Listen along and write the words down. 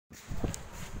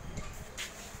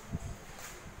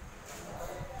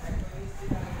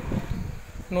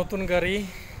নতুন গাড়ি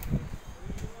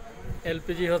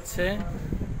এলপিজি হচ্ছে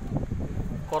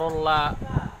করল্লা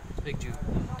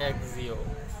এক্সিও।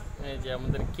 এই যে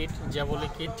আমাদের কিট, জ্যাবলি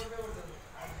কিট,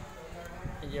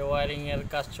 এই যে ওয়ারিং এর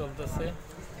কাজ চলতেছে,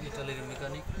 ইটালির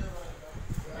মেকানিক।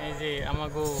 এই যে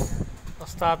আমাগো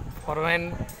ওস্তাদ ফরম্যান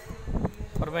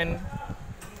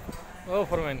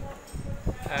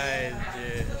এই যে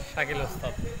শাকিল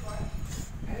ওস্তাদ।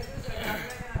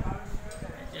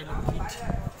 কিট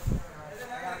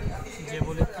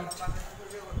জ্যাবলি কিট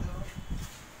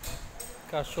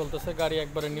কাজ চলতেছে। গাড়ি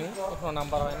একবারে নিউ, এখনো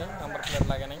নাম্বার হয়নি, নাম্বার প্লেট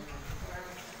লাগে নাই,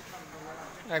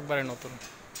 একবারে নতুন।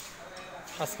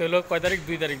 আজকে হলো কয় তারিখ?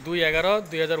 2 তারিখ,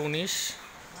 2/11/2019।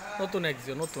 নতুন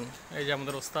এক্সিও, নতুন। এই যে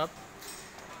আমাদের ওস্তাদ,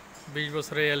 20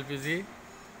 বছরের এলপিজি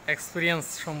এক্সপিরিয়েন্স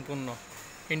সম্পূর্ণ।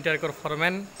 ইন্টারকোর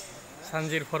ফরম্যান,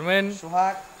 সানজির ফরম্যান,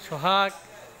 সোহাগ,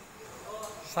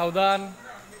 সাউদান,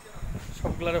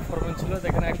 সবগুলোর ফরম্যান ছিল।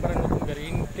 দেখেন একবারে নতুন গাড়ি,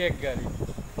 ইনটেক গাড়ি,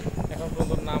 এখন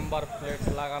পর্যন্ত নাম্বার প্লেট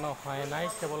লাগানো হয় নাই,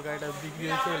 কেবল গাড়িটা বিক্রি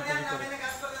হয়েছে এলপিজি করে।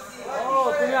 ও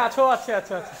তুমি আছো? আচ্ছা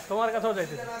আচ্ছা আচ্ছা, তোমার কাছেও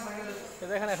যাইতেছে।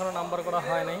 দেখেন এখনো নাম্বার করা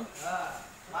হয় নাই,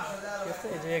 ঠিক আছে।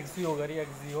 এই যে এক্সিও গাড়ি,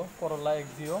 এক্সিও করল্লা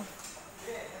এক্সিও,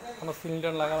 কোনো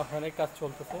সিলিন্ডার লাগানো হয় নাই, কাজ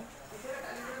চলতেছে।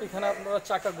 এখানে আপনারা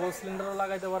চাকা গোল সিলিন্ডারও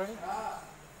লাগাইতে পারেন,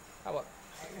 আবার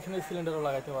এখানে সিলিন্ডারও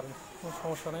লাগাইতে পারেন, কোনো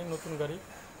সমস্যা নেই। নতুন গাড়ি,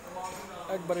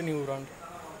 একবারে নিউ ব্র্যান্ড।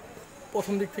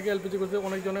 প্রথম দিক থেকে এলপিজি করতে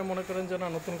অনেকজনে মনে করেন যে না,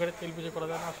 নতুন গাড়িতে এলপিজি করা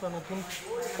যায় না। আসলে নতুন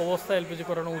অবস্থায় এলপিজি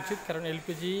করানো উচিত, কারণ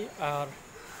এলপিজি আর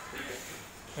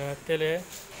তেলে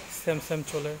সেম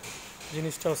চলে,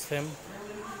 জিনিসটাও সেম।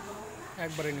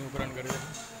 একবারে নিউ ব্র্যান্ড গাড়ি,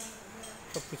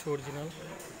 সব কিছু অরিজিনাল,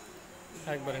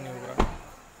 একবারে নিউ ব্র্যান্ড,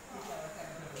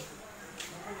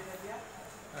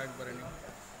 একবারে নিউ।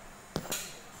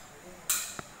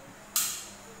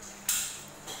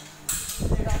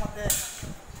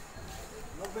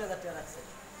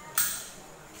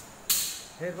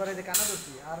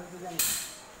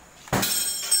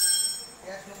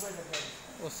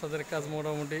 ওস্তাদের কাজ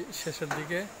মোটামুটি শেষের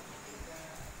দিকে।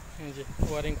 এই যে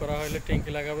ওয়ারিং করা হলে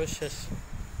ট্যাঙ্কি লাগাবে, শেষ।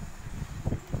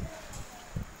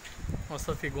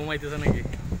 ওস্তাদ কি ঘুমাইতেছে নাকি?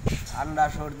 ঠান্ডা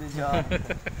সর্দি জ্বর।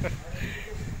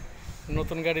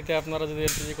 নতুন গাড়িতে আপনারা যদি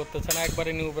এলপিজি করতে চান,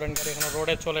 একবারে নিউ ব্র্যান্ড গাড়ি, এখানে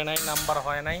রোডে চলে নাই, নাম্বার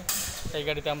হয় নাই, এই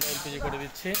গাড়িতে আমরা এলপিজি করে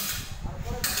দিচ্ছি।